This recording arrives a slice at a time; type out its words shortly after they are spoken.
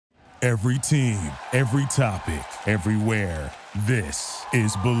Every team, every topic, everywhere. This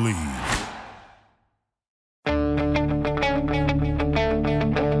is Believe.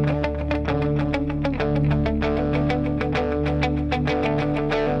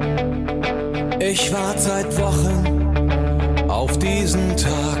 Ich warte seit Wochen auf diesen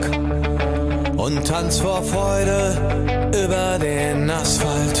Tag und tanz vor Freude über den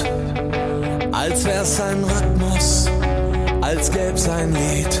Asphalt. Als wär's ein Rhythmus, als gäb's ein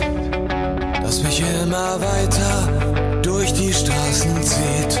Lied, das mich immer weiter durch die Straßen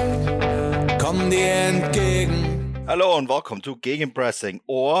zieht. Komm dir entgegen. Hello and welcome to Gegenpressing,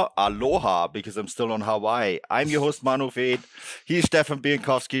 or Aloha, because I'm still on Hawaii. I'm your host, Manu Fade. He's Stefan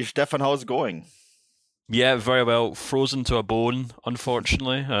Bienkowski. Stefan, how's it going? Yeah, very well. Frozen to a bone,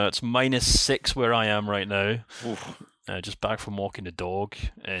 unfortunately. It's -6 where I am right now. Just back from walking the dog,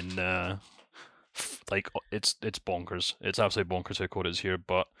 and it's bonkers. It's absolutely bonkers how cold it is here,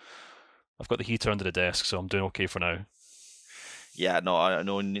 but I've got the heater under the desk, so I'm doing okay for now. Yeah,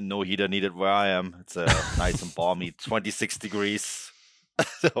 no heater needed where I am. It's nice and balmy, 26 degrees,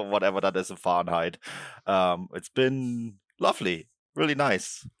 whatever that is in Fahrenheit. It's been lovely, really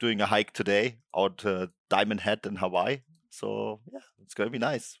nice. Doing a hike today out to Diamond Head in Hawaii. So yeah, it's going to be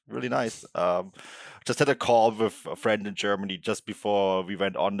nice, really nice. Just had a call with a friend in Germany just before we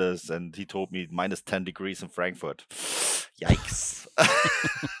went on this, and he told me -10 degrees in Frankfurt. Yikes.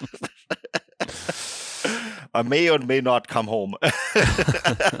 I may or may not come home.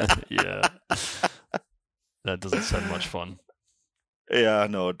 Yeah. That doesn't sound much fun. Yeah,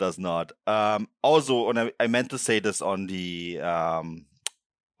 no, it does not. Also, and I meant to say this on the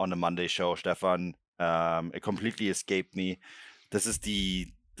Monday show, Stefan. It completely escaped me. This is the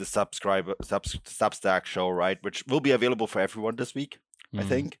Substack show, right? Which will be available for everyone this week, I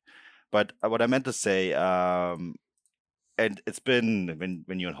think. But what I meant to say, and it's been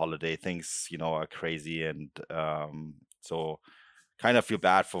when you're on holiday, things are crazy, and so kind of feel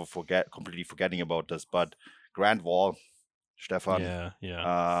bad for completely forgetting about this. But Grant Wall, Stefan,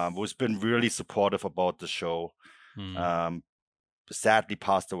 who's been really supportive about the show, sadly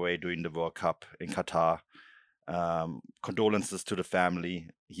passed away during the World Cup in Qatar. Condolences to the family.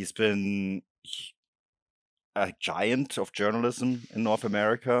 He's been a giant of journalism in North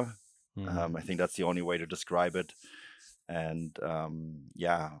America. I think that's the only way to describe it. And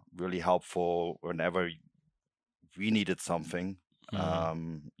really helpful whenever we needed something.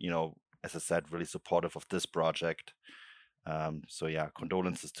 As I said, really supportive of this project.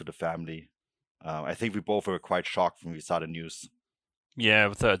 Condolences to the family. I think we both were quite shocked when we saw the news. Yeah,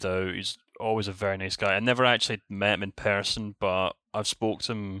 without a doubt. He's always a very nice guy. I never actually met him in person, but I've spoke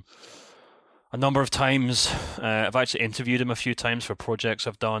to him a number of times. I've actually interviewed him a few times for projects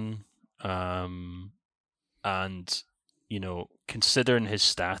I've done. And considering his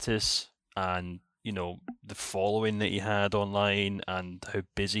status and, the following that he had online and how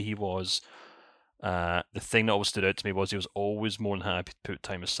busy he was, the thing that always stood out to me was he was always more than happy to put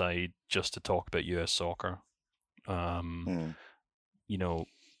time aside just to talk about US soccer.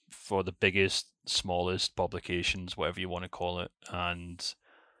 For the biggest, smallest publications, whatever you want to call it. And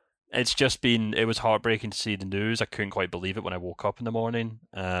it was heartbreaking to see the news. I couldn't quite believe it when I woke up in the morning.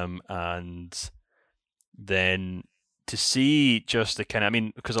 And then to see just the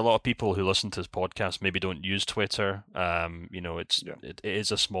because a lot of people who listen to this podcast maybe don't use Twitter. It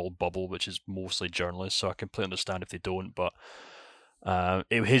is a small bubble, which is mostly journalists, so I completely understand if they don't. But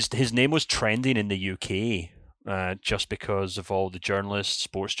his name was trending in the UK. Just because of all the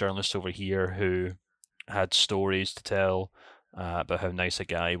sports journalists over here who had stories to tell about how nice a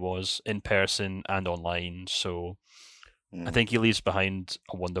guy he was in person and online. So I think he leaves behind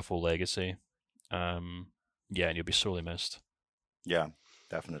a wonderful legacy. And he'll be sorely missed. Yeah,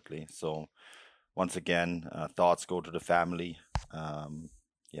 definitely. So once again, thoughts go to the family.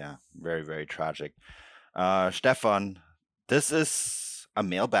 Very, very tragic. Stefan, this is a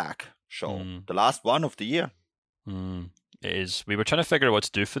mailbag show, the last one of the year. It is. We were trying to figure out what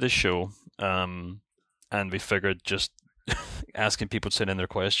to do for this show, and we figured just asking people to send in their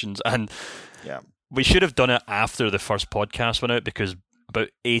questions. And we should have done it after the first podcast went out, because about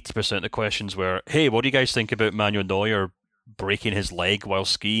 80% of the questions were, "Hey, what do you guys think about Manuel Neuer breaking his leg while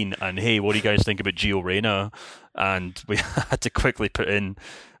skiing?" And "Hey, what do you guys think about Gio Reyna?" And we had to quickly put in.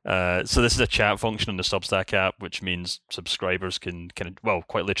 So this is a chat function on the Substack app, which means subscribers can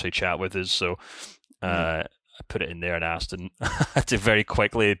quite literally chat with us. So I put it in there and asked, and I had to very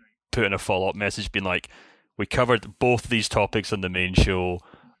quickly put in a follow-up message being like, "We covered both these topics on the main show.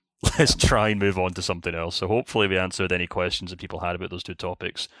 Let's try and move on to something else." So hopefully we answered any questions that people had about those two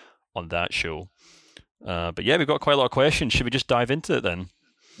topics on that show. But yeah, we've got quite a lot of questions. Should we just dive into it then?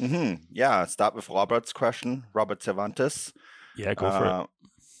 Yeah, start with Robert's question. Robert Cervantes. Yeah, go for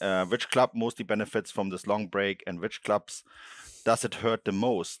it. Which club mostly benefits from this long break, and which clubs does it hurt the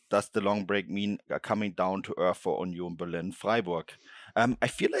most? Does the long break mean coming down to earth for Union Berlin, Freiburg? I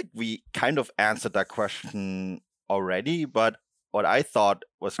feel like we kind of answered that question already, but what I thought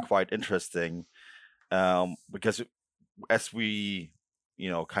was quite interesting, because as we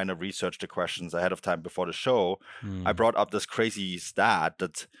kind of researched the questions ahead of time before the show, I brought up this crazy stat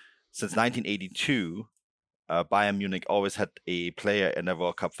that since 1982, Bayern Munich always had a player in a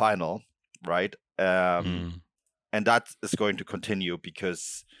World Cup final, right? And that is going to continue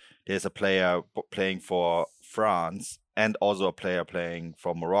because there's a player playing for France and also a player playing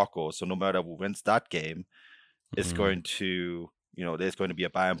for Morocco. So no matter who wins that game, is going to, there's going to be a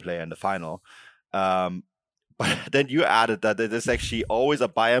Bayern player in the final. But then you added that there's actually always a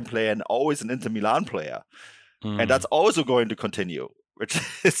Bayern player and always an Inter Milan player. And that's also going to continue, which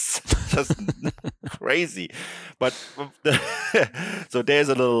is just crazy. But so there's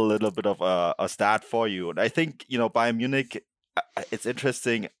a little bit of a stat for you. And I think, Bayern Munich, it's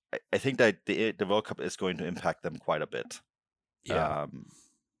interesting. I think that the World Cup is going to impact them quite a bit. Yeah.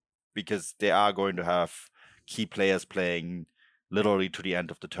 Because they are going to have key players playing literally to the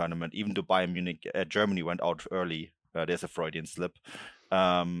end of the tournament. Even though Bayern Munich, Germany went out early. There's a Freudian slip.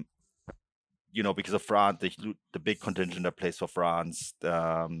 Because of France, the big contingent that plays for France,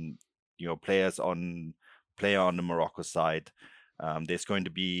 player on the Morocco side. There's going to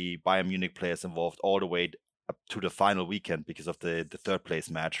be Bayern Munich players involved all the way up to the final weekend because of the third place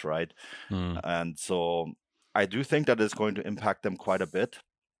match, right? And so I do think that is going to impact them quite a bit.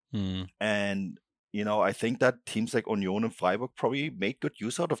 And, I think that teams like Union and Freiburg probably made good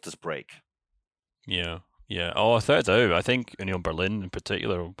use out of this break. Yeah. Oh, without a doubt. I think Union Berlin in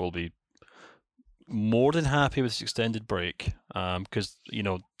particular will be more than happy with this extended break, because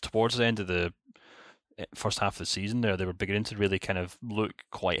towards the end of the first half of the season there, they were beginning to really kind of look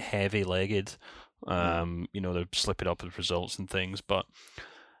quite heavy-legged. They're slipping up with results and things, but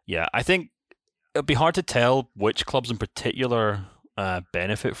yeah, I think it'll be hard to tell which clubs in particular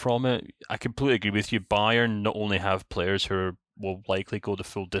benefit from it. I completely agree with you. Bayern not only have players who will likely go the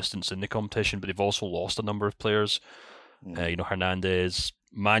full distance in the competition, but they've also lost a number of players. Hernandez,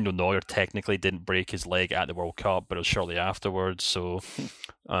 Manuel Neuer technically didn't break his leg at the World Cup, but it was shortly afterwards. So,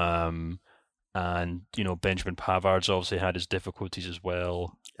 and Benjamin Pavard's obviously had his difficulties as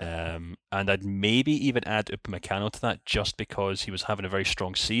well. And I'd maybe even add Upamecano to that, just because he was having a very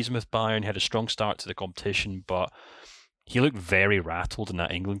strong season with Bayern. He had a strong start to the competition, but he looked very rattled in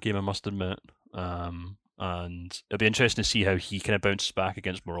that England game, I must admit. And it'll be interesting to see how he kind of bounces back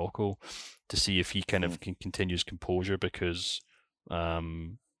against Morocco, to see if he kind of can continue his composure, because for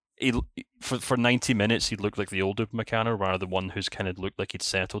 90 minutes he looked like the old Upamecano rather than one who's kind of looked like he'd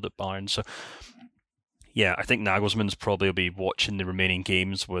settled at Bayern. So yeah, I think Nagelsmann's probably will be watching the remaining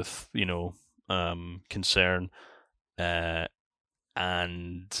games with concern.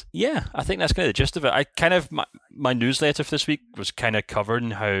 And yeah, I think that's kind of the gist of it. I kind of my newsletter for this week was kind of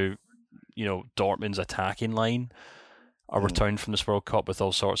covering how Dortmund's attacking line are returned from this World Cup with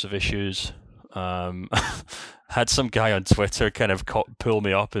all sorts of issues. Had some guy on Twitter kind of pull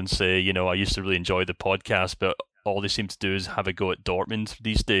me up and say, I used to really enjoy the podcast, but all they seem to do is have a go at Dortmund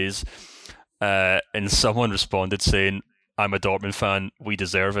these days. And someone responded saying, "I'm a Dortmund fan. We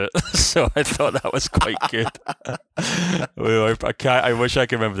deserve it." So I thought that was quite good. I wish I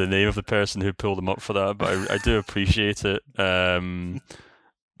could remember the name of the person who pulled them up for that, but I do appreciate it.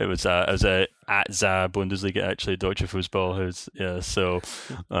 It was a @za Bundesliga, actually, Deutsche Fußball. So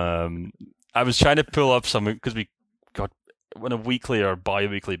I was trying to pull up something, because we got, on a weekly or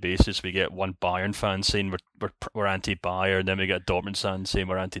bi-weekly basis, we get one Bayern fan saying we're anti-Bayern, and then we get a Dortmund fan saying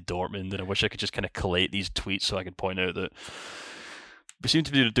we're anti-Dortmund, and I wish I could just kind of collate these tweets so I could point out that we seem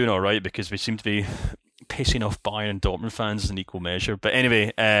to be doing all right, because we seem to be pissing off Bayern and Dortmund fans in equal measure. But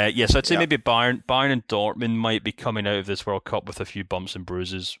anyway, yes, I'd say maybe Bayern and Dortmund might be coming out of this World Cup with a few bumps and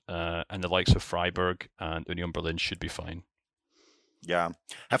bruises, and the likes of Freiburg and Union Berlin should be fine. Yeah. I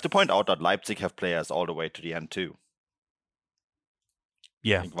have to point out that Leipzig have players all the way to the end too.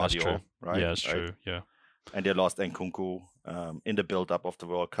 Yeah, that's true. Right? Yeah, that's true. Yeah. And they lost Nkunku in the build-up of the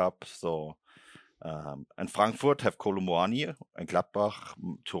World Cup. So, and Frankfurt have Kolomuani and Gladbach,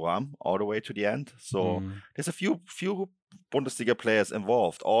 Thuram all the way to the end. So there's a few Bundesliga players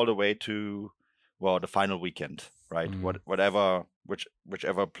involved all the way to the final weekend, right? Whichever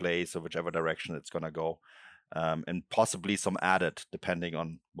place or whichever direction it's gonna go. And possibly some added, depending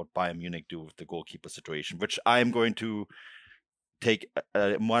on what Bayern Munich do with the goalkeeper situation, which I'm going to take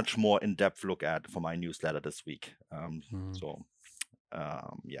a much more in-depth look at for my newsletter this week. So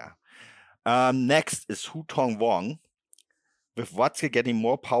Yeah. Next is Hu Tong Wong. With Watzke getting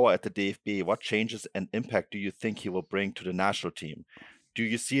more power at the DFB, what changes and impact do you think he will bring to the national team? Do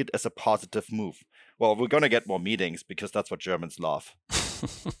you see it as a positive move? Well, we're going to get more meetings because that's what Germans love.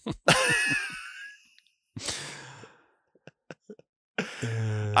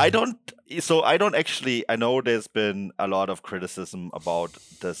 I don't actually, I know there's been a lot of criticism about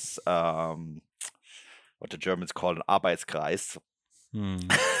this, what the Germans call an Arbeitskreis,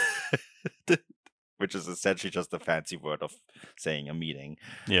 which is essentially just a fancy word of saying a meeting.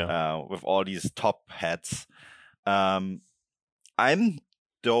 Yeah. With all these top heads. I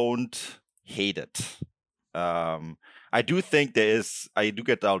don't hate it. I do think I do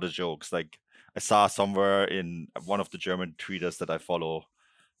get all the jokes. Like, I saw somewhere in one of the German tweeters that I follow,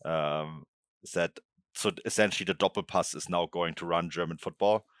 said, so essentially the Doppelpass is now going to run German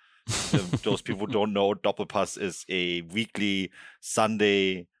football. Those people who don't know, Doppelpass is a weekly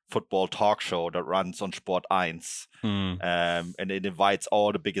Sunday football talk show that runs on Sport 1. And it invites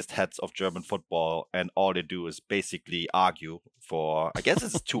all the biggest heads of German football, and all they do is basically argue for, I guess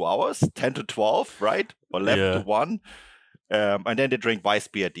it's 2 hours, 10 to 12, right? Or 11 to 1. And then they drink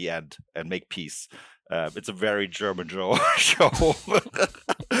Weissbier at the end and make peace. It's a very German show.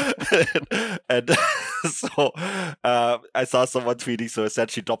 and so I saw someone tweeting, so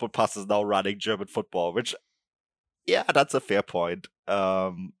essentially Doppelpass is now running German football, which, yeah, that's a fair point.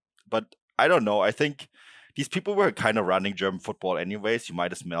 But I don't know. I think these people were kind of running German football anyways. You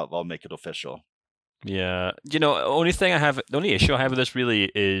might as well make it official. Yeah. The only issue I have with this really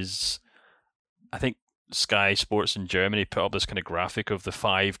is, I think Sky Sports in Germany put up this kind of graphic of the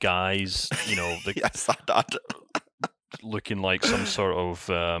 5 guys, I saw that. looking like some sort of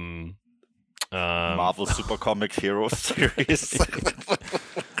Marvel Super Comics Heroes series.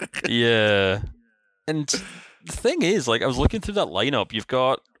 Yeah. And the thing is, like, I was looking through that lineup. You've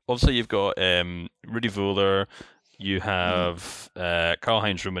got Rudi Völler, you have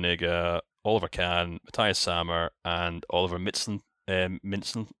Karl-Heinz Rummenigge, Oliver Kahn, Matthias Sammer, and Oliver Mitzlaff. I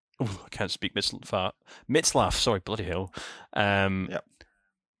can't speak Mitzlaff, sorry, bloody hell. Yep.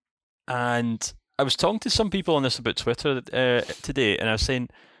 And I was talking to some people on this about Twitter today, and I was saying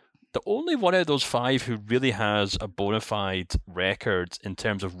the only one out of those 5 who really has a bona fide record in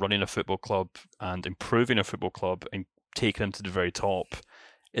terms of running a football club and improving a football club and taking them to the very top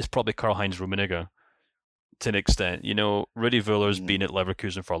is probably Karl-Heinz Rummenigge to an extent. Rudi Völler's been at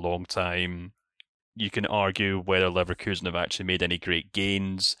Leverkusen for a long time. You can argue whether Leverkusen have actually made any great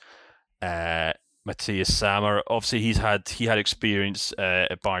gains. Matthias Sammer, obviously he had experience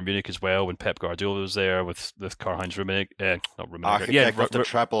at Bayern Munich as well when Pep Guardiola was there with Karl-Heinz Rummenigge. Not Rummenigge. Architect of the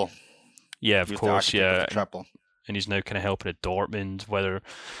treble. Yeah, of course, yeah. And he's now kind of helping at Dortmund. Whether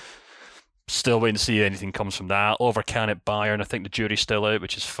still waiting to see anything comes from that. Oliver Kahn at Bayern, I think the jury's still out,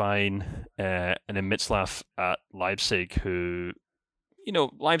 which is fine. And then Mitzlaff at Leipzig, who,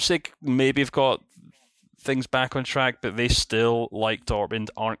 Leipzig maybe have got things back on track, but they still, like Dortmund,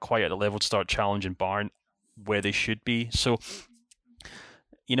 aren't quite at the level to start challenging Bayern where they should be. So,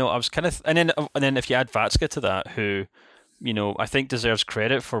 I was kind of, and then if you add Watzke to that, who, I think deserves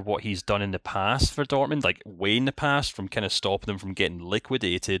credit for what he's done in the past for Dortmund, like way in the past, from kind of stopping them from getting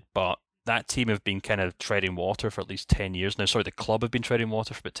liquidated. But that team have been kind of treading water for at least 10 years now. Sorry, the club have been treading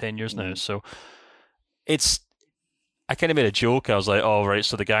water for about 10 years now. So I kind of made a joke. I was like, oh, right,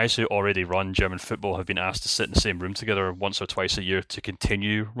 so the guys who already run German football have been asked to sit in the same room together once or twice a year to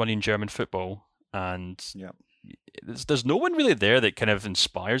continue running German football. And there's no one really there that kind of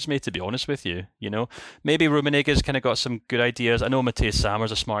inspires me, to be honest with you. Maybe Rummenigge's kind of got some good ideas. I know Matthias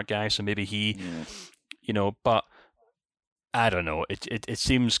Sammer's a smart guy, so maybe he, but I don't know. It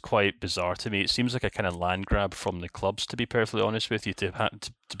seems quite bizarre to me. It seems like a kind of land grab from the clubs, to be perfectly honest with you,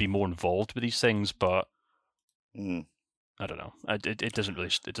 to be more involved with these things. But I don't know. It doesn't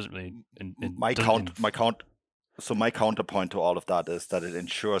really. My counterpoint to all of that is that it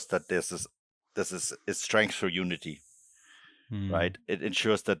ensures that this is strength through unity, right? It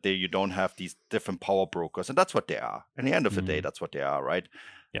ensures that you don't have these different power brokers, and that's what they are. At the end of the day, that's what they are, right?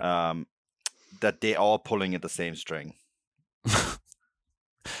 Yeah. That they are pulling at the same string.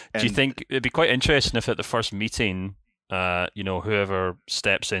 Do you think it'd be quite interesting if at the first meeting, whoever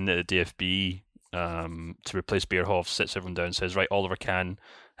steps in at the DFB to replace Bierhoff sits everyone down and says, right, Oliver Kahn,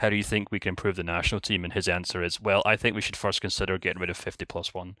 how do you think we can improve the national team? And his answer is, well, I think we should first consider getting rid of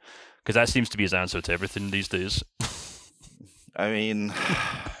 50+1, because that seems to be his answer to everything these days. I mean,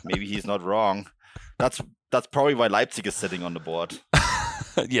 maybe he's not wrong. That's probably why Leipzig is sitting on the board.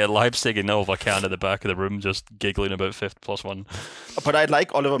 Yeah, Leipzig and Oliver Kahn at the back of the room just giggling about 50+1. But I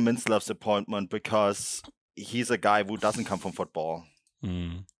like Oliver Minzlaff's appointment because he's a guy who doesn't come from football.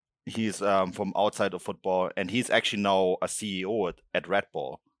 Mm. He's from outside of football, and he's actually now a CEO at Red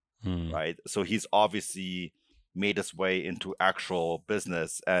Bull, right? So he's obviously made his way into actual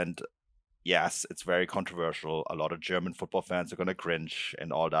business, and yes, it's very controversial. A lot of German football fans are going to cringe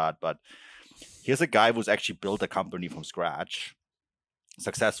and all that, but here's a guy who's actually built a company from scratch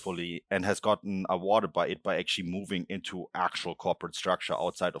successfully and has gotten awarded by it by actually moving into actual corporate structure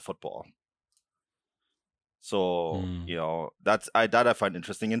outside of football. So, that I find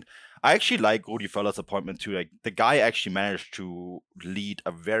interesting. And I actually like Rudi Völler's appointment too. Like, the guy actually managed to lead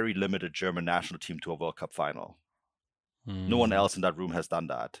a very limited German national team to a World Cup final. No one else in that room has done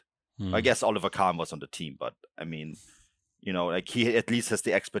that. I guess Oliver Kahn was on the team, but I mean, like, he at least has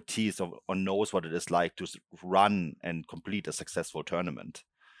the expertise or knows what it is like to run and complete a successful tournament.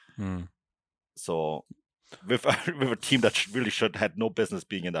 So with a team that really had no business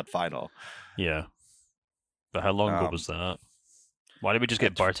being in that final. Yeah. But how long ago was that? Why don't we just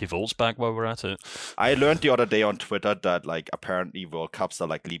get Barty Volts back while we're at it? I learned the other day on Twitter that, like, apparently World Cups are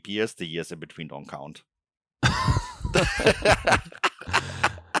like leap years. The years in between don't count.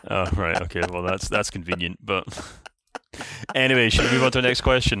 Oh, right. Okay. Well, that's convenient. But anyway, should we move on to the next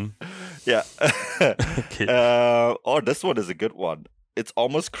question? Yeah. Okay. This one is a good one. It's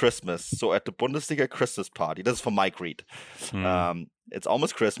almost Christmas, so at the Bundesliga Christmas party, this is from Mike Reed. It's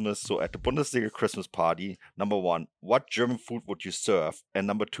almost Christmas, so at the Bundesliga Christmas party, number 1, what German food would you serve? And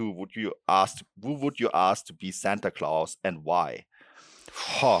number 2, who would you ask to be Santa Claus and why?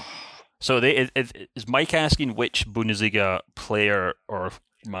 So is Mike asking which Bundesliga player or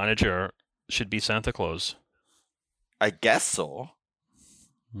manager should be Santa Claus? I guess so.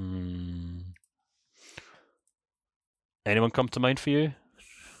 Anyone come to mind for you?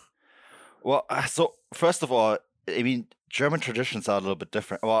 Well, so first of all, I mean, German traditions are a little bit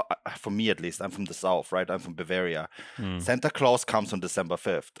different. Well, for me at least, I'm from the south, right? I'm from Bavaria. Santa Claus comes on December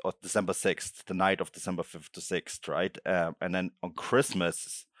 5th or December 6th, the night of December 5th to 6th, right? And then on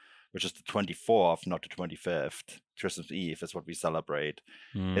Christmas, which is the 24th, not the 25th, Christmas Eve is what we celebrate.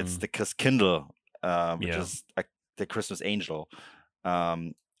 It's the Christkindl, which is the Christmas angel.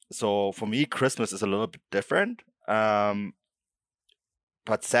 So for me, Christmas is a little bit different. But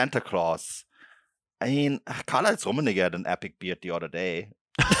Santa Claus, I mean, Karl-Heinz Rummenigge had an epic beard the other day.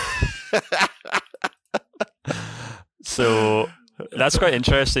 So that's quite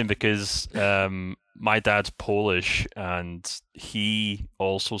interesting because my dad's Polish and he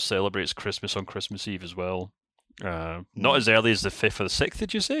also celebrates Christmas on Christmas Eve as well. Not as early as the 5th or the 6th,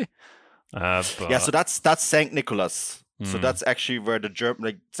 did you say? Yeah, so that's Saint Nicholas. So that's actually where the German,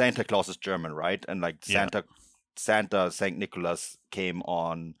 like, Santa Claus is German, right? And like Saint Nicholas came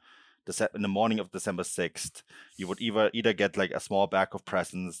on in the morning of December 6th. You would either get like a small bag of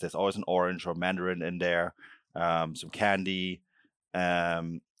presents. There's always an orange or mandarin in there, some candy,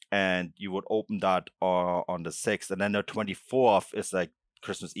 and you would open that on the 6th. And then the 24th is like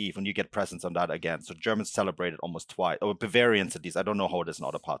Christmas Eve, and you get presents on that again. So Germans celebrate it almost twice. Or Bavarians at least. I don't know how it is in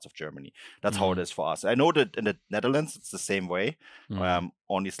other parts of Germany. That's how it is for us. I know that in the Netherlands it's the same way,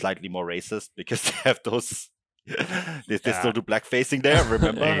 only slightly more racist because they have those. They still do blackfacing there.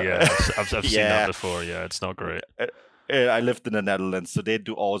 Remember? Yeah, I've seen that before. Yeah, it's not great. I lived in the Netherlands, so they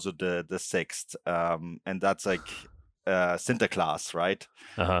do also the 6th, and that's like Sinterklaas, right?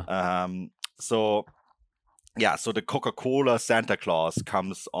 So the Coca-Cola Santa Claus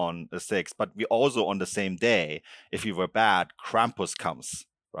comes on the 6th, but we also on the same day, if you were bad, Krampus comes,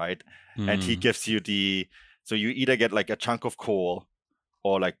 right? And he gives you so you either get like a chunk of coal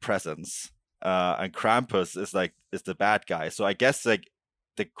or like presents, and Krampus is the bad guy. So I guess like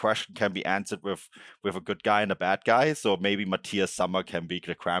the question can be answered with a good guy and a bad guy. So maybe Matthias Sommer can be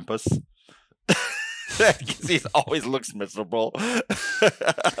the Krampus. Because he always looks miserable.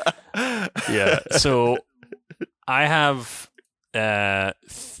 Yeah, so I have I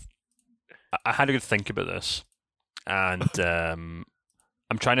had a good think about this, and I'm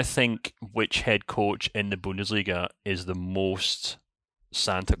trying to think which head coach in the Bundesliga is the most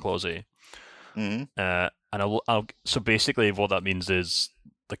Santa Clausy. And I'll so basically what that means is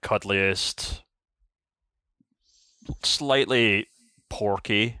the cuddliest, slightly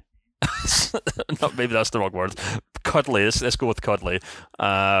porky. Maybe that's the wrong word. Cuddly. Let's go with cuddly.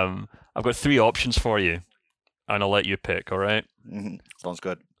 I've got 3 options for you, and I'll let you pick. All right. Sounds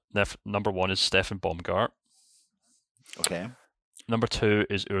good. Number 1 is Stefan Baumgart. Okay. Number 2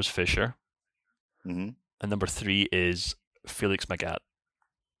 is Urs Fischer. And number 3 is Felix Magath.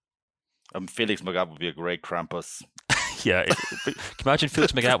 Felix Magath would be a great Krampus. Yeah. Can you imagine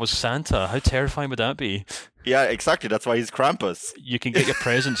Felix Magath was Santa? How terrifying would that be? Yeah, exactly. That's why he's Krampus. You can get your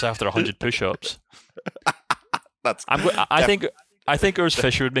presents after 100 push-ups. I I think Urs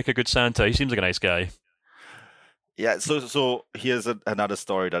Fischer would make a good Santa. He seems like a nice guy. Yeah, so here's another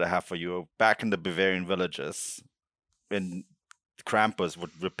story that I have for you. Back in the Bavarian villages, when Krampus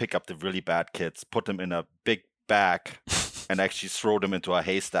would pick up the really bad kids, put them in a big bag, and actually throw them into a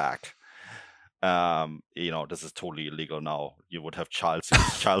haystack. This is totally illegal now. You would have child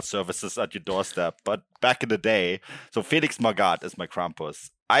services at your doorstep. But back in the day, so Felix Magath is my Krampus.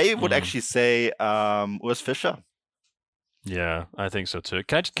 I would actually say Urs Fischer. Yeah, I think so too.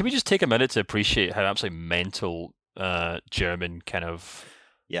 Can we just take a minute to appreciate how absolutely mental German kind of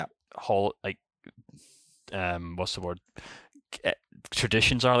what's the word?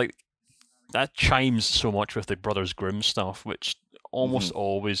 Traditions are like that chimes so much with the Brothers Grimm stuff, which almost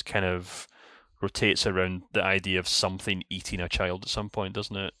always kind of rotates around the idea of something eating a child at some point,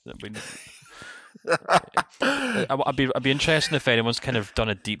 doesn't it? I'd be interested if anyone's kind of done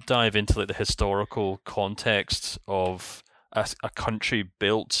a deep dive into like the historical context of a country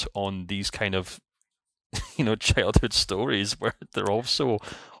built on these kind of childhood stories where they're all so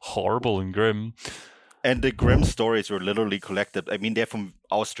horrible and grim. And the Grimm stories were literally collected. I mean, they're from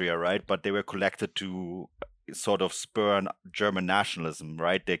Austria, right? But they were collected to sort of spur German nationalism,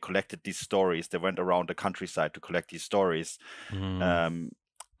 right? They collected these stories. They went around the countryside to collect these stories. And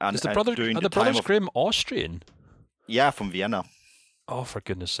is the Brothers Grimm Austrian? Yeah, from Vienna. Oh, for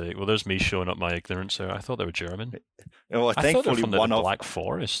goodness sake. Well, there's me showing up my ignorance there. I thought they were German. Well, I thought they were from the Black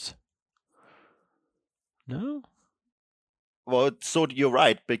Forest. No? Well, so you're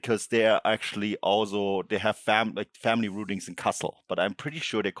right, because they are actually also, they have family rootings in Kassel, but I'm pretty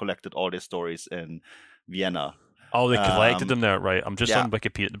sure they collected all their stories in Vienna. Oh, they collected them there, right? I'm just on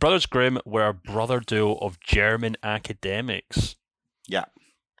Wikipedia. The Brothers Grimm were a brother duo of German academics. Yeah.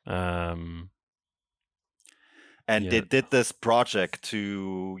 And they did this project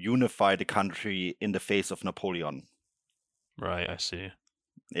to unify the country in the face of Napoleon. Right, I see.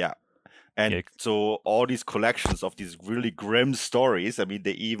 Yeah. And so all these collections of these really grim stories, I mean,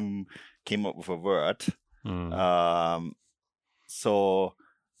 they even came up with a word. So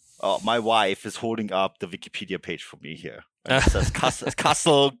my wife is holding up the Wikipedia page for me here. And it says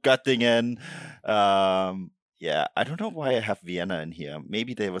Kassel, Göttingen. Yeah, I don't know why I have Vienna in here.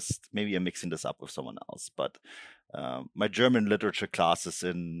 Maybe I'm mixing this up with someone else. But my German literature classes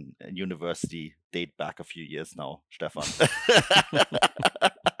in university date back a few years now, Stefan.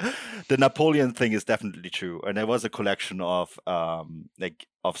 The Napoleon thing is definitely true, and there was a collection of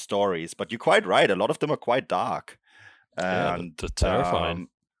stories. But you're quite right; a lot of them are quite dark, and they're terrifying.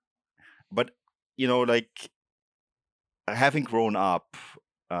 But having grown up,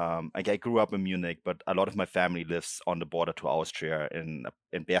 I grew up in Munich, but a lot of my family lives on the border to Austria in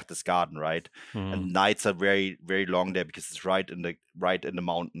Berchtesgaden, right? And nights are very, very long there because it's right in the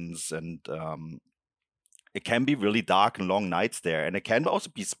mountains, and it can be really dark and long nights there, and it can also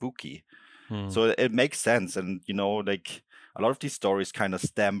be spooky. So it makes sense, and a lot of these stories kind of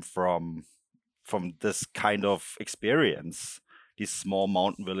stem from this kind of experience, these small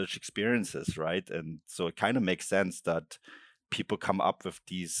mountain village experiences, right? And so it kind of makes sense that people come up with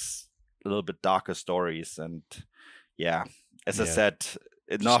these a little bit darker stories, and as I said,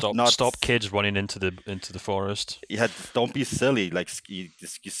 stop kids running into the forest. Yeah, don't be silly. Like you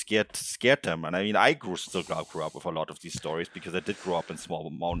scared them, and I mean, I still grew up with a lot of these stories because I did grow up in small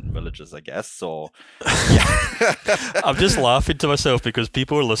mountain villages, I guess. So, yeah. I'm just laughing to myself because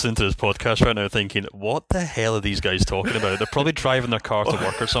people are listening to this podcast right now thinking, "What the hell are these guys talking about?" They're probably driving their car to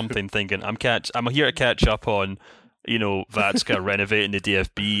work or something, thinking, "I'm here to catch up on." Vatska renovating the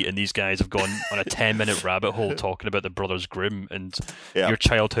DFB, and these guys have gone on a 10-minute rabbit hole talking about the Brothers Grimm and your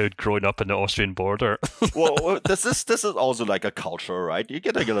childhood growing up in the Austrian border. Well, this is also like a culture, right? You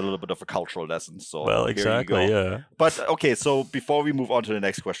get a little bit of a cultural lesson. So well, exactly, yeah. But okay, so before we move on to the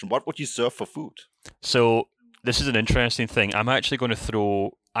next question, what would you serve for food? So this is an interesting thing. I'm actually going to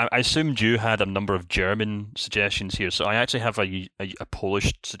throw. I assumed you had a number of German suggestions here, so I actually have a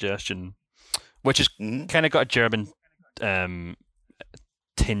Polish suggestion, which is kind of got a German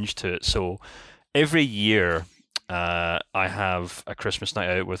tinge to it. So every year I have a Christmas night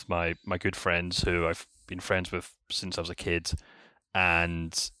out with my good friends who I've been friends with since I was a kid,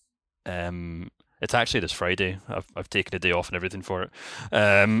 and it's actually this Friday. I've taken a day off and everything for it.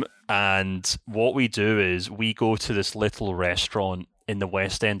 And what we do is we go to this little restaurant in the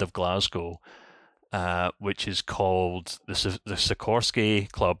West End of Glasgow, which is called the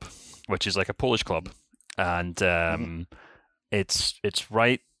Sikorsky Club, which is like a Polish club, and it's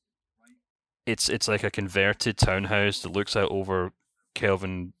like a converted townhouse that looks out over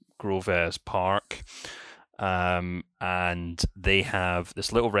Kelvin Grove Park, and they have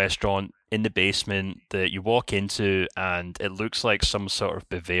this little restaurant in the basement that you walk into, and it looks like some sort of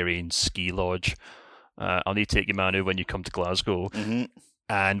Bavarian ski lodge. I'll need to take you, Manu, when you come to Glasgow. Mm-hmm.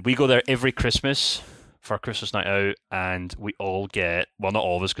 And we go there every Christmas for our Christmas night out, and we all get, well, not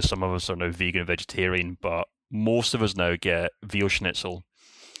all of us, because some of us are now vegan and vegetarian, but most of us now get veal schnitzel.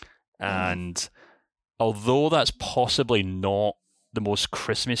 And although that's possibly not the most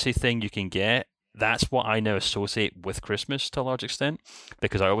Christmassy thing you can get, that's what I now associate with Christmas to a large extent,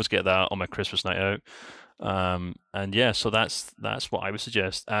 because I always get that on my Christmas night out. And yeah, so that's what I would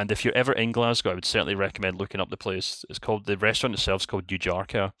suggest. And if you're ever in Glasgow, I would certainly recommend looking up the place. The restaurant itself is called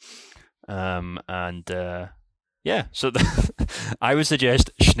Ujarka. Yeah, so I would suggest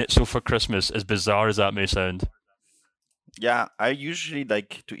schnitzel for Christmas, as bizarre as that may sound. Yeah, I usually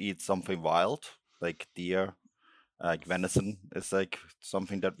like to eat something wild, like deer, like venison is like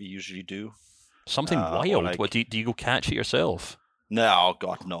something that we usually do. Something wild? Like... What do you go catch it yourself? No,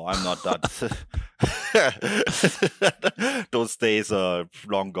 God, no, I'm not that. Those days are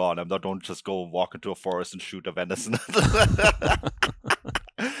long gone. Don't just go walk into a forest and shoot a venison.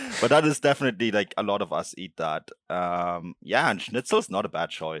 But that is definitely like a lot of us eat that. Yeah, and schnitzel is not a bad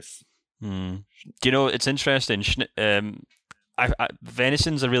choice. Do you know, it's interesting.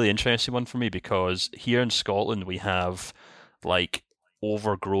 Venison's a really interesting one for me, because here in Scotland we have like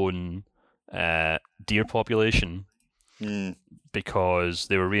overgrown deer population because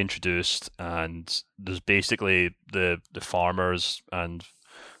they were reintroduced, and there's basically the farmers and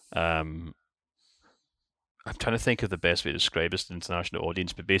I'm trying to think of the best way to describe this to the international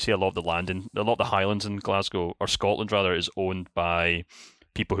audience, but basically a lot of the Highlands in Glasgow, or Scotland rather, is owned by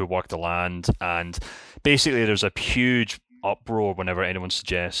people who work the land, and basically there's a huge uproar whenever anyone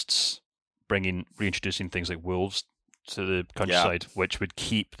suggests reintroducing things like wolves to the countryside, which would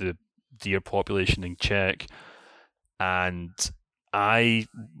keep the deer population in check. And my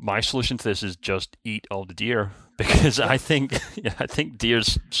solution to this is just eat all the deer, because I think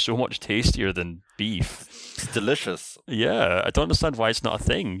deer's so much tastier than beef. It's delicious. Yeah, I don't understand why it's not a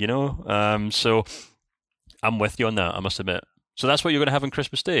thing, you know? So I'm with you on that, I must admit. So that's what you're going to have on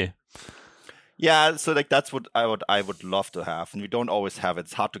Christmas Day? Yeah, so like that's what I would love to have, and we don't always have it.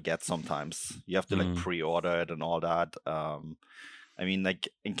 It's hard to get sometimes. You have to like pre-order it and all that. I mean, like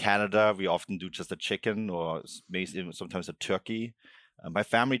in Canada, we often do just a chicken or maybe sometimes a turkey. My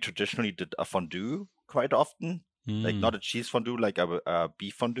family traditionally did a fondue quite often, like not a cheese fondue, like a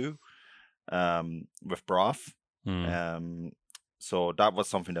beef fondue with broth. So that was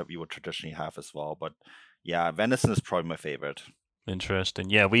something that we would traditionally have as well. But yeah, venison is probably my favorite. Interesting.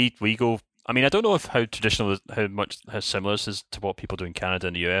 Yeah, we go. I mean, I don't know how similar this is to what people do in Canada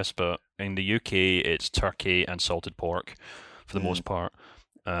and the US, but in the UK, it's turkey and salted pork for the most part.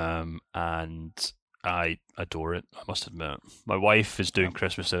 And I adore it, I must admit. My wife is doing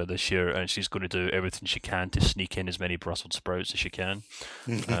Christmas dinner this year, and she's going to do everything she can to sneak in as many Brussels sprouts as she can,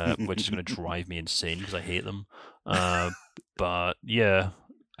 which is going to drive me insane because I hate them. But yeah,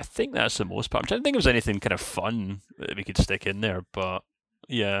 I think that's the most part. I'm trying to think if there's anything kind of fun that we could stick in there, but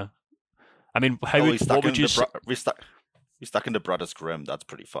yeah. I mean, what would you say? We stuck in the Brothers Grimm. That's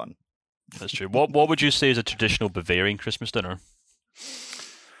pretty fun. That's true. What would you say is a traditional Bavarian Christmas dinner?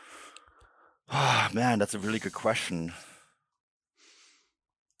 Oh, man, that's a really good question.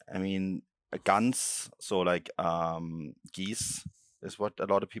 I mean, a Gans, so like geese is what a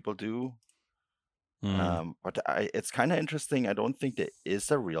lot of people do. But it's kind of interesting. I don't think there is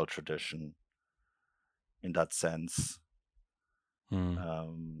a real tradition in that sense.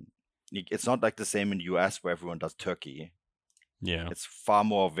 It's not like the same in the US where everyone does turkey. Yeah. It's far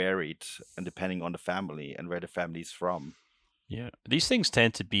more varied and depending on the family and where the family's from. Yeah. These things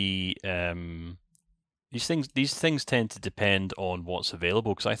tend to be these things tend to depend on what's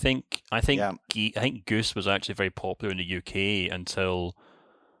available, because I think goose was actually very popular in the UK until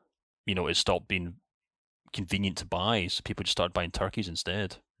it stopped being convenient to buy, so people just started buying turkeys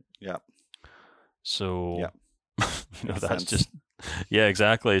instead. Yeah. So that's just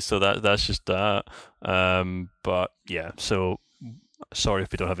exactly. So that's just that. But yeah, so sorry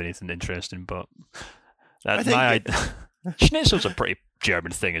if we don't have anything interesting, but Schnitzel's a pretty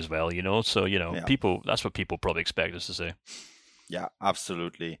German thing as well, So people, that's what people probably expect us to say. Yeah,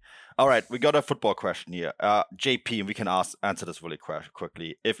 absolutely. All right, we got a football question here. JP, and we can answer this really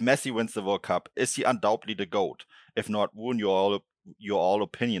quickly. If Messi wins the World Cup, is he undoubtedly the GOAT? If not, Woon, your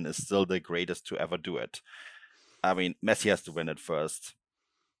opinion is still the greatest to ever do it. I mean, Messi has to win it first.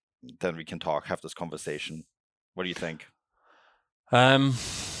 Then we can have this conversation. What do you think?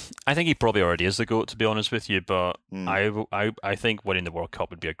 I think he probably already is the GOAT, to be honest with you, but Mm. I think winning the World Cup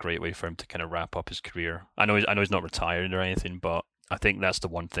would be a great way for him to kind of wrap up his career. I know he's not retiring or anything, but I think that's the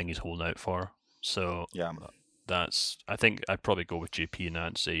one thing he's holding out for. So Yeah. I think I'd probably go with JP in that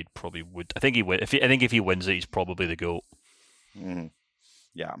and say he'd probably would. I think he would. I think if he wins it, he's probably the GOAT.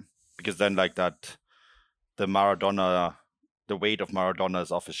 Yeah, because then like that, the weight of Maradona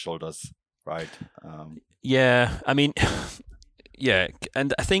is off his shoulders, right? Yeah, I mean, yeah,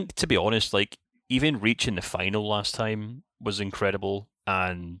 and I think to be honest, like even reaching the final last time was incredible,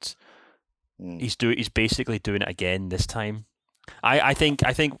 and he's basically doing it again this time. I think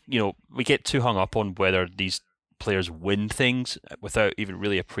we get too hung up on whether these players win things without even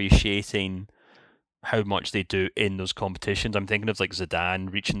really appreciating how much they do in those competitions. I'm thinking of like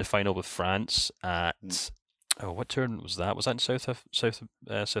Zidane reaching the final with France at what tournament was that? Was that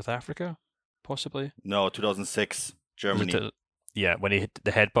in South Africa, possibly? No, 2006 Germany. Yeah, when he hit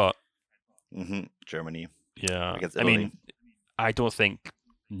the headbutt. Germany. Yeah, against I Italy. mean, I don't think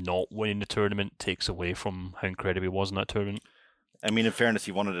not winning the tournament takes away from how incredible he was in that tournament. I mean, in fairness,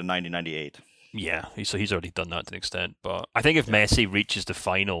 he won it in 1998. Yeah, so he's already done that to an extent. But I think if Messi reaches the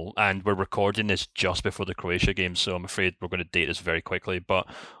final, and we're recording this just before the Croatia game, so I'm afraid we're going to date this very quickly. But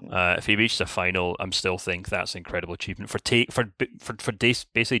if he reaches the final, I still think that's an incredible achievement for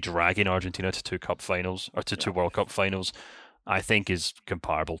basically dragging Argentina to two cup finals or to two World Cup finals. I think is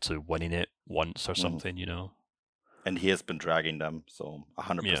comparable to winning it once or something, And he has been dragging them, so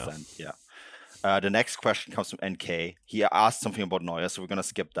 100%. Yeah. The next question comes from NK. He asked something about Neuer, so we're going to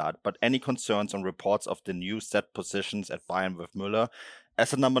skip that. But any concerns on reports of the new set positions at Bayern with Müller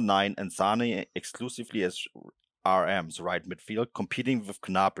as a number 9 and Sane exclusively as RMs, right midfield, competing with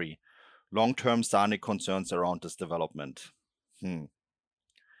Gnabry? Long-term Sane concerns around this development.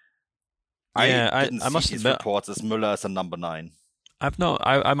 I must see these reports as Müller as a number 9.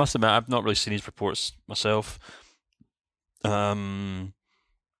 I must admit, I've not really seen these reports myself.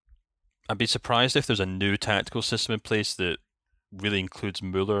 I'd be surprised if there's a new tactical system in place that really includes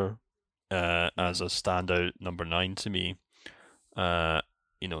Müller as a standout number 9 to me.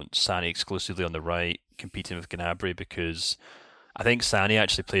 Sane exclusively on the right, competing with Gnabry, because I think Sane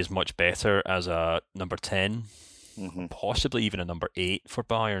actually plays much better as a number 10, possibly even a number 8 for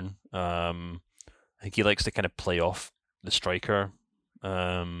Bayern. I think he likes to kind of play off the striker.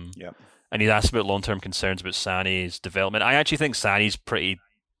 And he asked about long-term concerns about Sane's development. I actually think Sane's pretty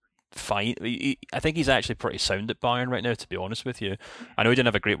fine. I think he's actually pretty sound at Bayern right now, to be honest with you. I know he didn't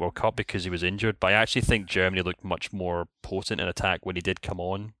have a great World Cup because he was injured, but I actually think Germany looked much more potent in attack when he did come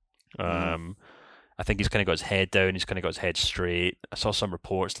on. I think he's kind of got his head down, he's kind of got his head straight. I saw some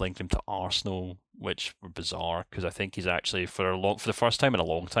reports linking him to Arsenal, which were bizarre, because I think he's actually, for the first time in a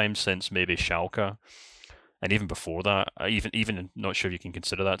long time since maybe Schalke, and even before that, even not sure if you can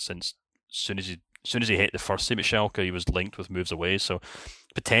consider that, since as soon as he hit the first team at Schalke, he was linked with moves away. So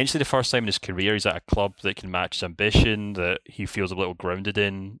potentially the first time in his career he's at a club that can match his ambition, that he feels a little grounded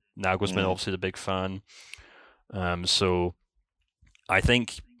in. Nagelsmann obviously is a big fan. So I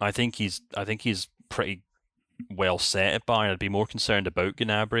think he's pretty well set at Bayern. I'd be more concerned about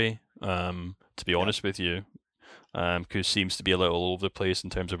Gnabry, to be honest with you, because he seems to be a little all over the place in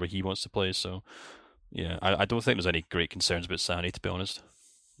terms of where he wants to play. So yeah, I don't think there's any great concerns about Sane, to be honest.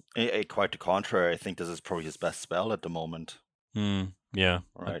 Quite the contrary. I think this is probably his best spell at the moment. Yeah,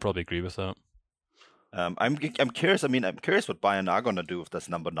 right. I'd probably agree with that. I'm curious. I mean, I'm curious what Bayern are gonna do with this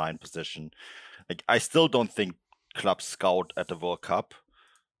number 9 position. Like, I still don't think clubs scout at the World Cup,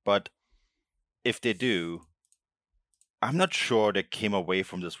 but if they do, I'm not sure they came away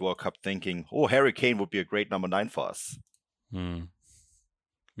from this World Cup thinking, "Oh, Harry Kane would be a great number 9 for us."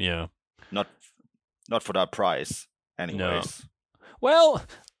 Yeah. Not for that price, anyways. No. Well,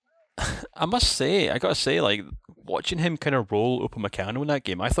 I gotta say, like, watching him kind of roll Upamecano in that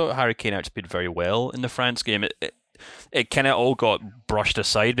game, I thought Harry Kane actually played very well in the France game. It kind of all got brushed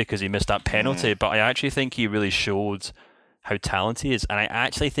aside because he missed that penalty, but I actually think he really showed how talented he is, and I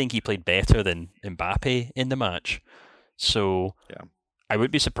actually think he played better than Mbappe in the match. So I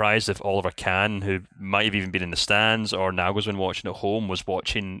would be surprised if Oliver Kahn, who might have even been in the stands, or Nagelsmann watching at home, was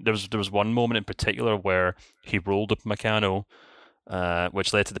watching. There was one moment in particular where he rolled Upamecano,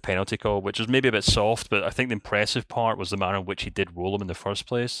 which led to the penalty call, which was maybe a bit soft, but I think the impressive part was the manner in which he did roll him in the first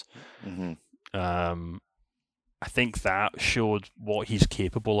place. I think that showed what he's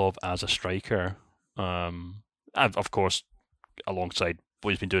capable of as a striker. Of course, alongside what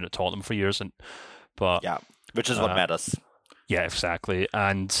he's been doing at Tottenham for years, but which is what matters. Yeah, exactly.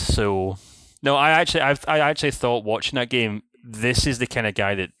 And so, no, I actually thought watching that game, this is the kind of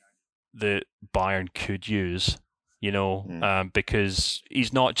guy that Bayern could use because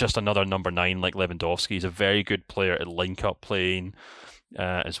he's not just another number 9 like Lewandowski. He's a very good player at link-up playing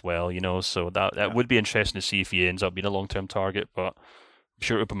as well, so that would be interesting to see if he ends up being a long-term target, but I'm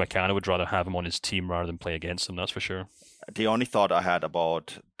sure Upamecano would rather have him on his team rather than play against him, that's for sure. The only thought I had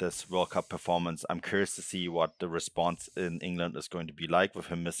about this World Cup performance, I'm curious to see what the response in England is going to be like with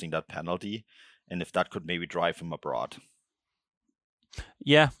him missing that penalty, and if that could maybe drive him abroad.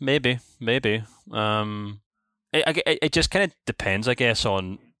 Yeah, maybe. It just kind of depends, I guess,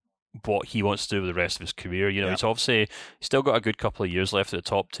 on what he wants to do with the rest of his career. He's obviously still got a good couple of years left at the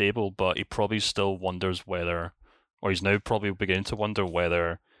top table, but he probably still wonders whether, or he's now probably beginning to wonder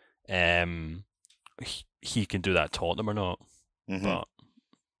whether he can do that at Tottenham or not. Mm-hmm.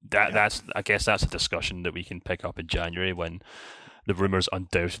 But that's a discussion that we can pick up in January when the rumours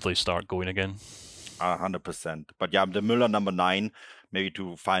undoubtedly start going again. 100%. But yeah, the Müller number 9, maybe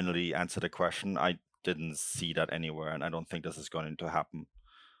to finally answer the question, I didn't see that anywhere, and I don't think this is going to happen.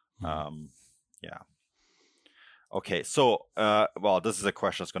 Yeah. Okay, so, this is a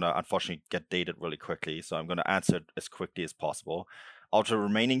question that's going to unfortunately get dated really quickly, so I'm going to answer it as quickly as possible. Out of the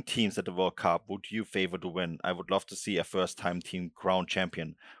remaining teams at the World Cup, would you favor to win? I would love to see a first-time team crowned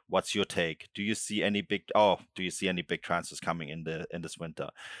champion. What's your take? Do you see any big transfers coming in this winter?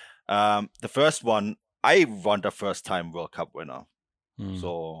 The first one, I want a first-time World Cup winner.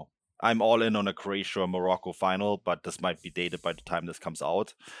 So I'm all in on a Croatia-Morocco final, but this might be dated by the time this comes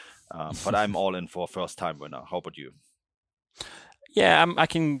out. But I'm all in for a first-time winner. How about you? Yeah, I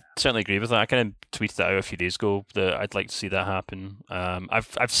can certainly agree with that. I kind of tweeted that out a few days ago that I'd like to see that happen.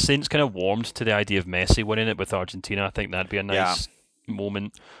 I've since kind of warmed to the idea of Messi winning it with Argentina. I think that'd be a nice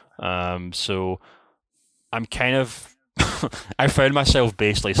moment. So I'm kind of I found myself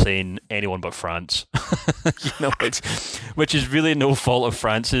basically saying anyone but France, which is really no fault of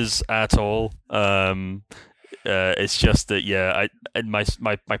France's at all. It's just that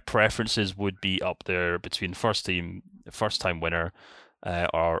my preferences would be up there between first time winner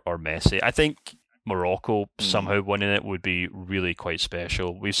or Messi. I think Morocco somehow winning it would be really quite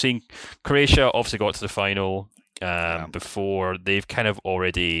special. We've seen Croatia obviously got to the final before. They've kind of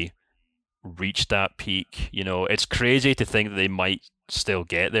already reached that peak. It's crazy to think that they might still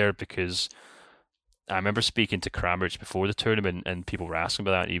get there, because I remember speaking to Kramaric before the tournament and people were asking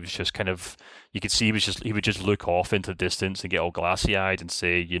about that. And he was just kind of, you could see he would just look off into the distance and get all glassy-eyed and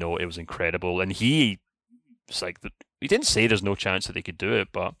say, it was incredible. And he didn't say there's no chance that they could do it,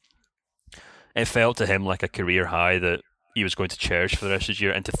 but it felt to him like a career high that he was going to cherish for the rest of the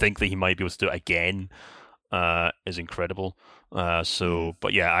year. And to think that he might be able to do it again is incredible.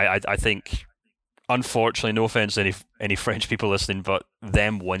 But yeah, I think, unfortunately, no offense to any French people listening, but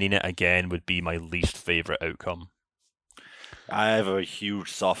them winning it again would be my least favorite outcome. I have a huge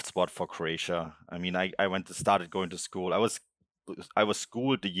soft spot for Croatia. I mean, I started going to school. I was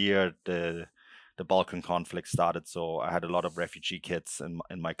schooled the year the Balkan conflict started, so I had a lot of refugee kids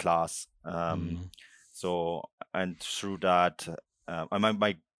in my class. So, and through that,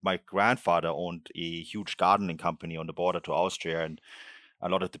 my grandfather owned a huge gardening company on the border to Austria, and a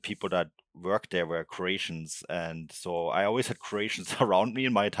lot of the people that worked there were Croatians, and so I always had Croatians around me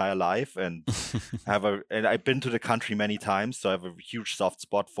in my entire life, and I've been to the country many times, so I have a huge soft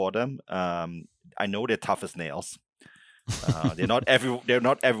spot for them. I know they're tough as nails. They're not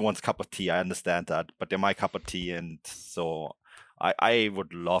everyone's cup of tea. I understand that, but they're my cup of tea, and so I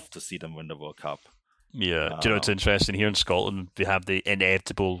would love to see them win the World Cup. Yeah, do you know it's interesting here in Scotland? They have the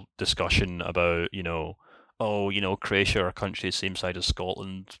inevitable discussion about Croatia are a country the same side as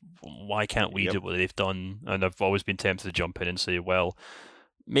Scotland. Why can't we do what they've done? And I've always been tempted to jump in and say, well,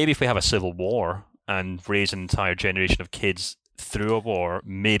 maybe if we have a civil war and raise an entire generation of kids through a war,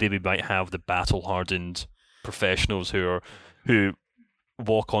 maybe we might have the battle-hardened professionals who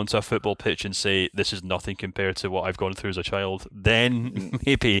walk onto a football pitch and say, this is nothing compared to what I've gone through as a child. Then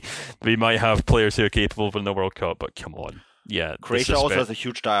maybe we might have players who are capable of winning the World Cup, but come on. Yeah, Croatia also has a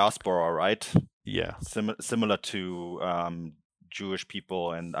huge diaspora, right? Yeah. Similar to Jewish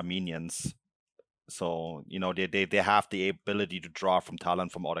people and Armenians. So, they have the ability to draw from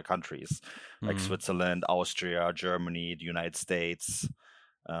talent from other countries, like Switzerland, Austria, Germany, the United States.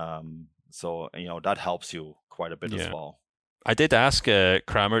 So, that helps you quite a bit as well. I did ask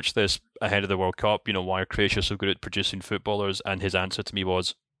Kramaric this ahead of the World Cup, why are Croatia so good at producing footballers? And his answer to me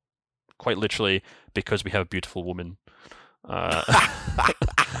was, quite literally, because we have beautiful women.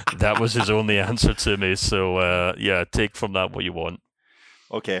 That was his only answer to me. So, take from that what you want.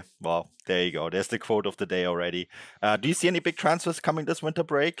 Okay, well, there you go. There's the quote of the day already. Do you see any big transfers coming this winter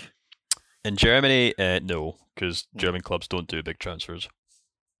break? In Germany, no, because German clubs don't do big transfers.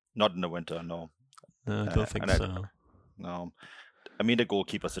 Not in the winter, no. No, I don't think so. No. I mean, the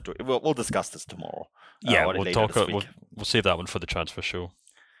goalkeeper situation. We'll discuss this tomorrow. Yeah, or we'll later talk. this week. We'll save that one for the transfer show.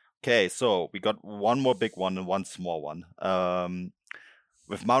 Okay, so we got one more big one and one small one.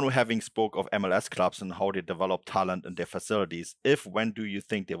 With Manu having spoke of MLS clubs and how they develop talent in their facilities, when do you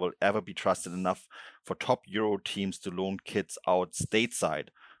think they will ever be trusted enough for top Euro teams to loan kids out stateside?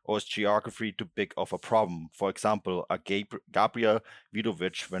 Or is geography too big of a problem? For example, a Gabriel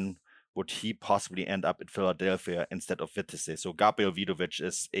Vidovic, when would he possibly end up in Philadelphia instead of Vitesse? So Gabriel Vidovic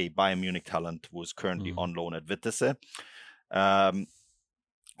is a Bayern Munich talent who is currently on loan at Vitesse.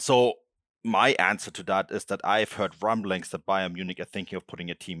 So my answer to that is that I've heard rumblings that Bayern Munich are thinking of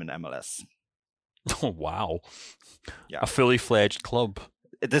putting a team in MLS. Oh, wow. Yeah. A fully fledged club.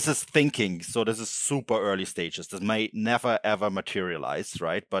 This is thinking, so this is super early stages. This may never ever materialize,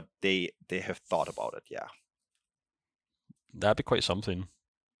 right? But they have thought about it, yeah. That'd be quite something.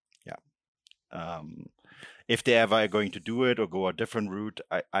 Yeah. If they ever are going to do it or go a different route,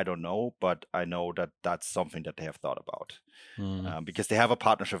 I don't know, but I know that that's something that they have thought about. Because they have a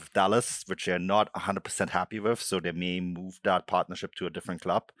partnership with Dallas, which they're not 100% happy with, so they may move that partnership to a different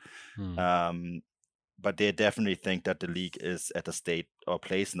club. But they definitely think that the league is at a state or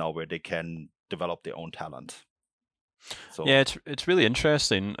place now where they can develop their own talent. So yeah, it's really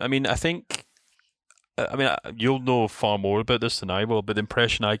interesting. I mean, you'll know far more about this than I will, but the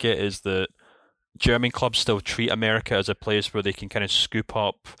impression I get is that German clubs still treat America as a place where they can kind of scoop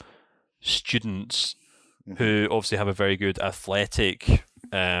up students who obviously have a very good athletic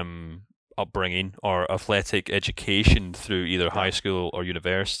upbringing or athletic education through either high school or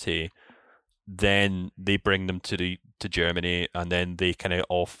university. Then they bring them to Germany, and then they kind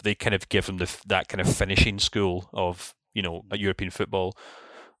of give them that kind of finishing school of a European football.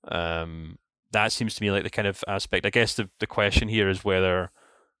 That seems to me like the kind of aspect. I guess the question here is whether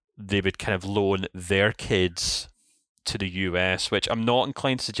they would kind of loan their kids to the US, which I'm not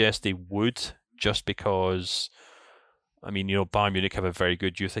inclined to suggest they would, just because, I mean, Bayern Munich have a very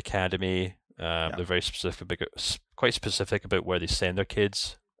good youth academy. They're very quite specific about where they send their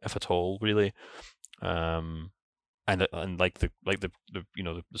kids, if at all, really. And like the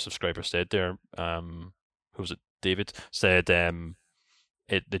subscriber said there, who was it? David said,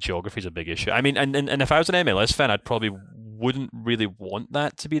 the geography is a big issue. I mean, and if I was an MLS fan, I'd probably wouldn't really want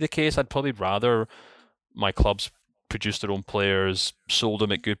that to be the case. I'd probably rather my clubs produce their own players, sold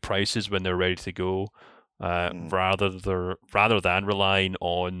them at good prices when they're ready to go, rather than relying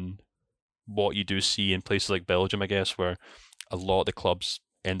on what you do see in places like Belgium, I guess, where a lot of the clubs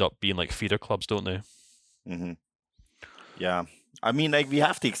end up being like feeder clubs, don't they? Mm-hmm. Yeah. I mean, like, we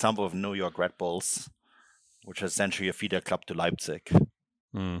have the example of New York Red Bulls, which is essentially a feeder club to Leipzig.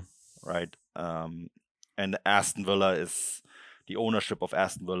 Right. And Aston Villa the ownership of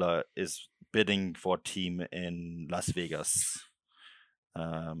Aston Villa is bidding for a team in Las Vegas.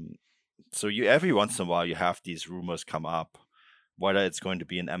 So every once in a while you have these rumors come up, whether it's going to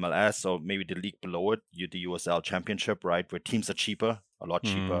be in MLS or maybe the league below it, the USL Championship, right, where teams are cheaper, a lot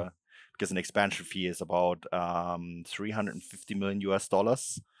cheaper, because an expansion fee is about $350 million US.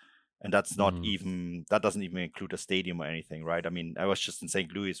 And that's not even, that doesn't even include a stadium or anything, right? I mean, I was just in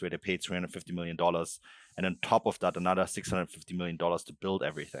St. Louis where they paid $350 million. And on top of that, another $650 million to build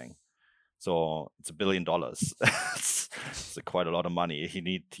everything. So it's $1 billion. It's quite a lot of money.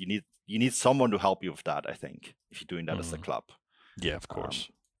 You need someone to help you with that, I think, if you're doing that as a club. Yeah, of course.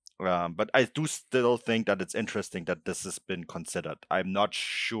 But I do still think that it's interesting that this has been considered. I'm not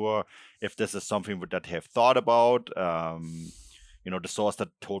sure if this is something that they have thought about. The source that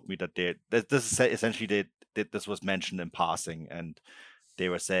told me that this is essentially this was mentioned in passing, and they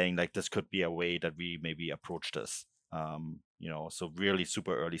were saying like this could be a way that we maybe approach this. So really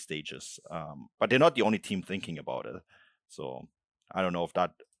super early stages. But they're not the only team thinking about it. So I don't know if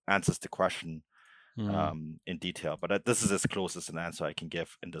that answers the question in detail, but this is as close as an answer I can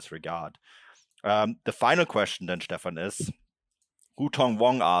give in this regard. The final question then, Stefan, is Hu Tong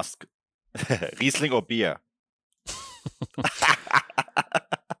Wong asked, Riesling or beer?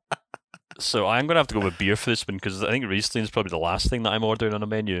 So I'm going to have to go with beer for this one, because I think Riesling is probably the last thing that I'm ordering on a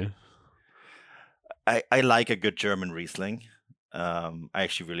menu. I like a good German Riesling. I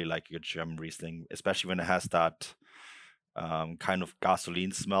actually really like a good German Riesling, especially when it has that kind of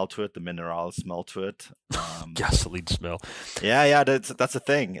gasoline smell to it, the mineral smell to it. Gasoline smell. Yeah, that's a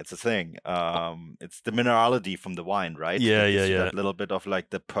thing. It's a thing. It's the minerality from the wine, right? Yeah. That little bit of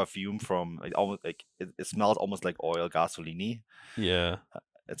like the perfume from almost like it smells almost like oil, gasoline-y. Yeah.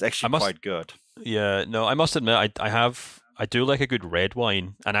 It's actually quite good. Yeah, no, I must admit, I do like a good red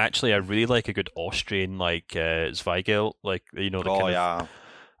wine, and actually I really like a good Austrian, like Zweigelt, like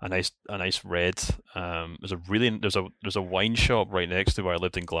a nice red. There's a wine shop right next to where I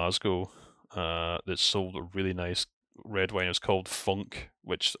lived in Glasgow that sold a really nice red wine. It's called Funk,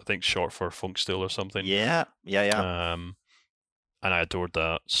 which I think is short for Funk Still or something. Yeah. And I adored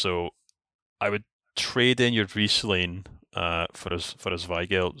that. So I would trade in your Riesling for a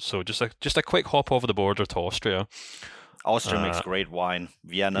Zweigelt. So just a quick hop over the border to Austria. Austria makes great wine.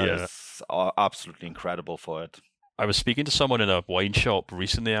 Vienna is absolutely incredible for it. I was speaking to someone in a wine shop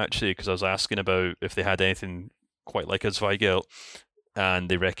recently, actually, because I was asking about if they had anything quite like a Zweigelt, and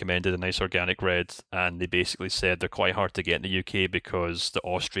they recommended a nice organic red, and they basically said they're quite hard to get in the UK because the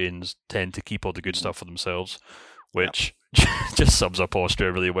Austrians tend to keep all the good stuff for themselves, which just sums up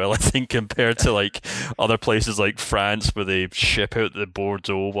Austria really well, I think, compared to like other places like France where they ship out the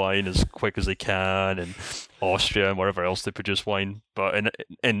Bordeaux wine as quick as they can, and Austria and wherever else they produce wine. But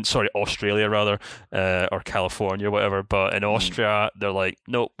in Australia rather, or California, whatever. But in Austria, they're like,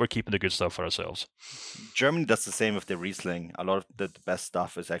 nope, we're keeping the good stuff for ourselves. Germany does the same with the Riesling. A lot of the best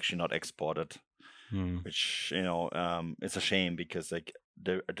stuff is actually not exported, which it's a shame because like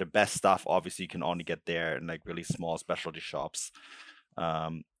the best stuff obviously you can only get there in like really small specialty shops.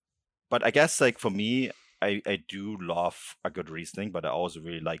 But I guess like for me, I do love a good Riesling, but I also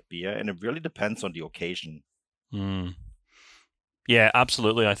really like beer, and it really depends on the occasion. Yeah,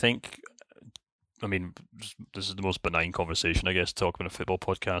 absolutely. I mean, this is the most benign conversation, I guess, talking about a football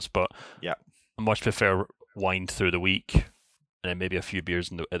podcast, but yeah, I much prefer wine through the week and then maybe a few beers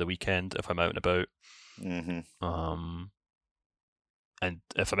at the weekend if I'm out and about. And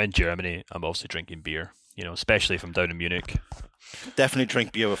if I'm in Germany, I'm also drinking beer, especially if I'm down in Munich. Definitely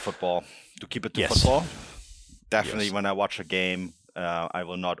drink beer with football. To keep it to football. Definitely when I watch a game, I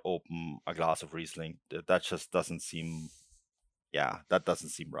will not open a glass of Riesling. That just doesn't seem, that doesn't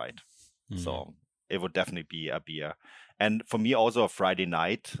seem right. So it would definitely be a beer. And for me also a Friday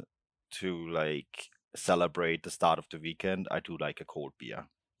night to like celebrate the start of the weekend, I do like a cold beer.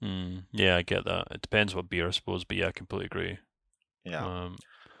 Yeah, I get that. It depends what beer, I suppose, but yeah, I completely agree. Yeah.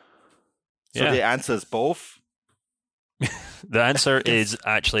 So the answer is both? The answer is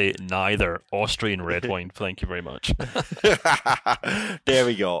actually neither. Austrian red wine. Thank you very much. There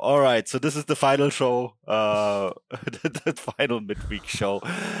we go. All right. So this is the final show, the final midweek show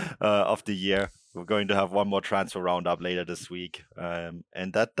of the year. We're going to have one more transfer roundup later this week.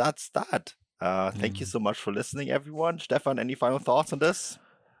 And that's that. Thank you so much for listening, everyone. Stefan, any final thoughts on this?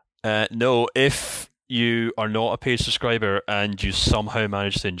 No, if you are not a paid subscriber and you somehow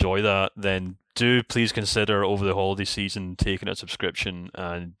manage to enjoy that, then do please consider over the holiday season taking a subscription,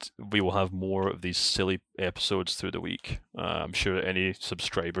 and we will have more of these silly episodes through the week. I'm sure any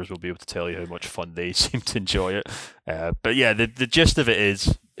subscribers will be able to tell you how much fun they seem to enjoy it. But yeah, the gist of it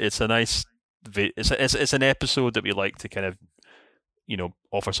is it's a nice, it's an episode that we like to kind of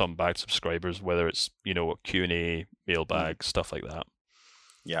offer something back to subscribers, whether it's a Q&A, mailbag, stuff like that.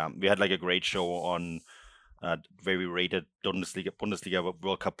 Yeah, we had like a great show on where we rated Bundesliga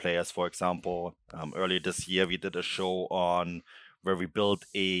World Cup players, for example. Earlier this year, we did a show on where we built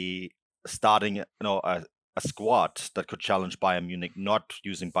a squad that could challenge Bayern Munich, not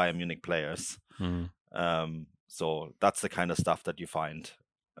using Bayern Munich players. So that's the kind of stuff that you find.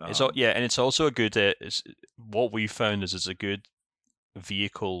 And it's also a good. What we found is it's a good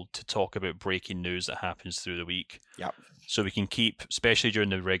vehicle to talk about breaking news that happens through the week. Yeah. So we can keep, especially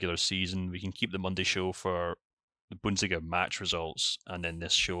during the regular season, we can keep the Monday show for the Bundesliga match results, and then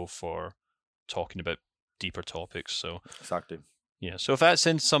this show for talking about deeper topics. So exactly. Yeah. So if that's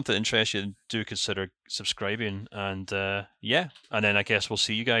something that interests you, do consider subscribing. And and then I guess we'll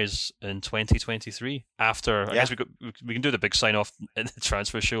see you guys in 2023 after. I guess we can do the big sign off in the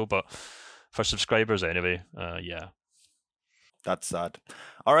transfer show, but for subscribers anyway. That's sad.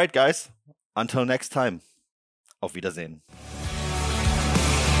 All right, guys. Until next time. Auf Wiedersehen.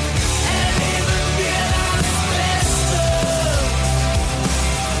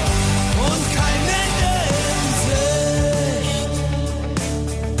 Und kein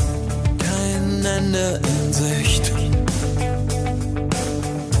Ende in Sicht.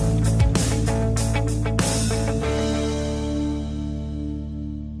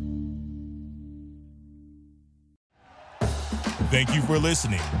 Thank you for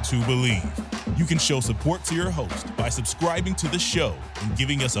listening to Believe. You can show support to your host by subscribing to the show and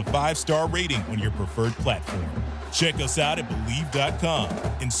giving us a 5-star rating on your preferred platform. Check us out at Believe.com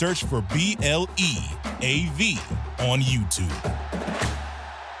and search for BLEAV on YouTube.